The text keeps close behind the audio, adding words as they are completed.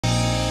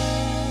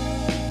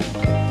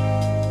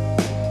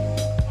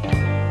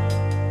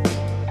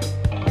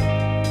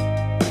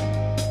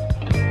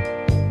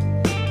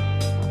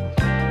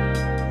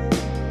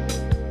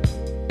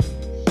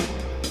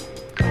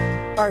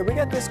All right, we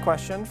got this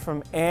question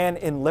from Anne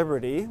in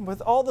Liberty.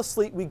 With all the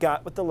sleet we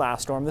got with the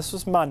last storm, this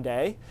was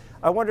Monday,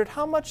 I wondered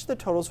how much the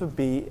totals would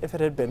be if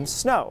it had been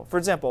snow. For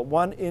example,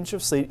 1 inch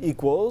of sleet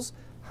equals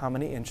how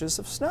many inches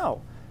of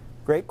snow?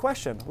 Great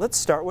question. Let's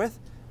start with,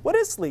 what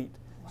is sleet?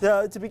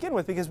 To begin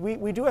with, because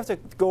we do have to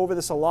go over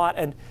this a lot,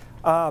 and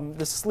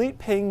the sleet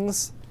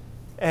pings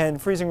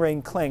and freezing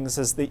rain clings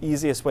is the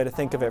easiest way to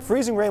think of it.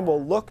 Freezing rain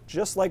will look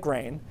just like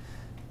rain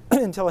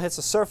until it hits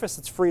the surface,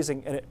 it's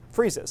freezing, and it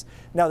freezes.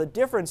 Now the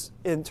difference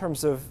in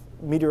terms of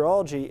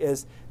meteorology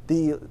is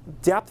the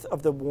depth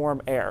of the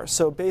warm air.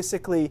 So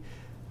basically,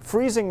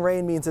 freezing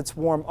rain means it's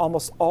warm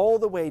almost all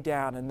the way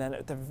down, and then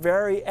at the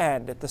very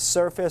end, at the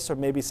surface, or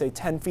maybe say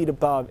 10 feet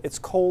above, it's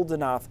cold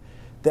enough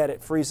that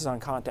it freezes on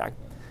contact.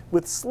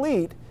 With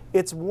sleet,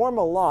 it's warm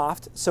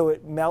aloft, so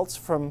it melts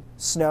from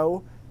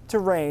snow to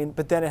rain,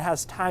 but then it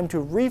has time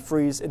to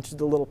refreeze into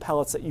the little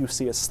pellets that you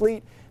see as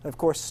sleet. And of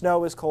course,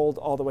 snow is cold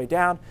all the way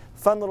down.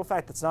 Fun little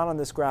fact that's not on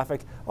this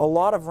graphic, a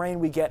lot of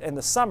rain we get in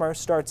the summer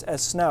starts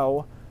as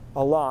snow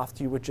aloft.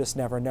 You would just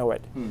never know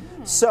it.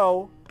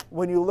 So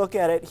when you look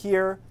at it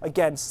here,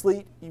 again,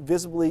 sleet, you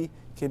visibly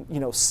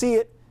can see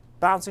it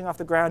bouncing off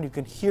the ground. You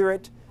can hear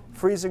it.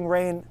 Freezing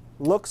rain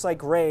looks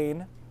like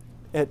rain.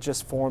 It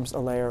just forms a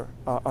layer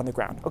on the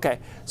ground. Okay,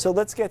 so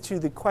let's get to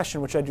the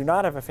question, which I do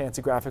not have a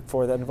fancy graphic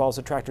for, that involves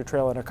a tractor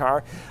trailer and a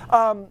car.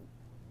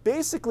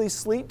 Basically,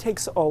 sleet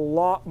takes a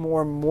lot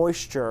more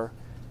moisture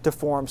to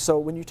form. So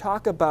when you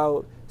talk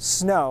about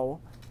snow,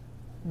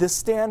 the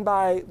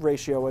standby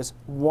ratio is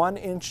 1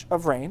 inch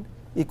of rain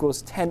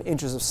equals 10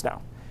 inches of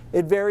snow.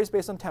 It varies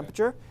based on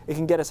temperature. It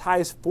can get as high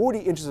as 40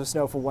 inches of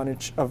snow for 1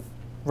 inch of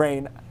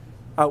rain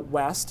out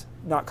west,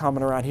 not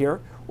common around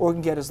here, or it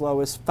can get as low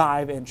as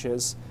 5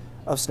 inches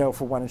of snow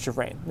for 1 inch of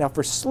rain. Now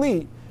for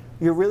sleet,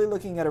 you're really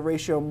looking at a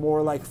ratio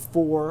more like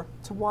 4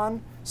 to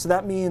 1. So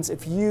that means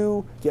if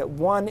you get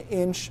 1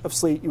 inch of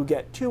sleet, you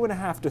get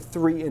 2.5 to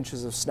 3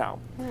 inches of snow.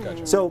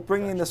 Gotcha. So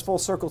bringing this full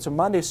circle to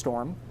Monday's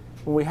storm,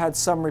 when we had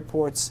some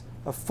reports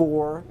of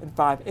 4 and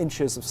 5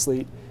 inches of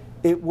sleet,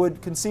 it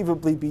would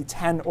conceivably be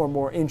 10 or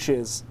more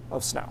inches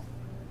of snow.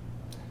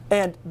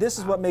 And this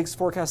is what makes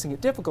forecasting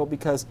it difficult,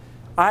 because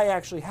I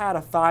actually had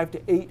a 5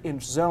 to 8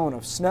 inch zone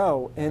of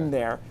snow in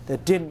there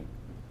that didn't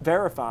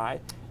verify.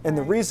 And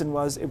the reason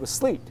was it was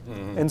sleet.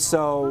 And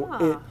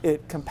so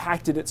it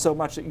compacted it so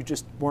much that you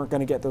just weren't going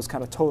to get those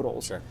kind of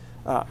totals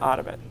out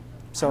of it.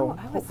 So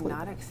I was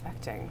not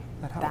expecting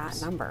that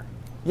number.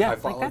 Yeah, I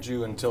followed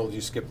you until you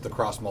skipped the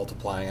cross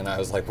multiplying, and I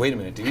was like, wait a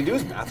minute, did he do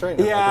his math right?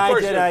 Yeah,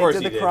 like, of course, I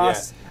did the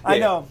cross. Yeah. I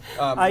know.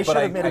 I should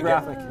have made a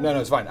graphic. No,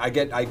 it's fine. I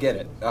get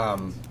it.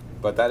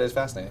 But that is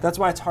fascinating. That's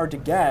why it's hard to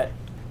get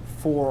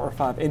 4 or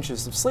 5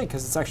 inches of sleet,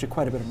 because it's actually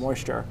quite a bit of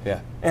moisture.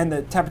 Yeah. And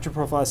the temperature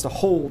profile has to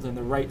hold in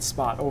the right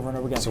spot over and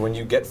over again. So when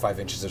you get 5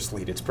 inches of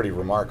sleet, it's pretty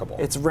remarkable.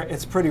 It's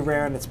pretty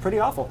rare, and it's pretty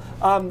awful.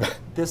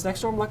 This next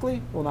storm,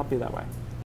 luckily, will not be that way.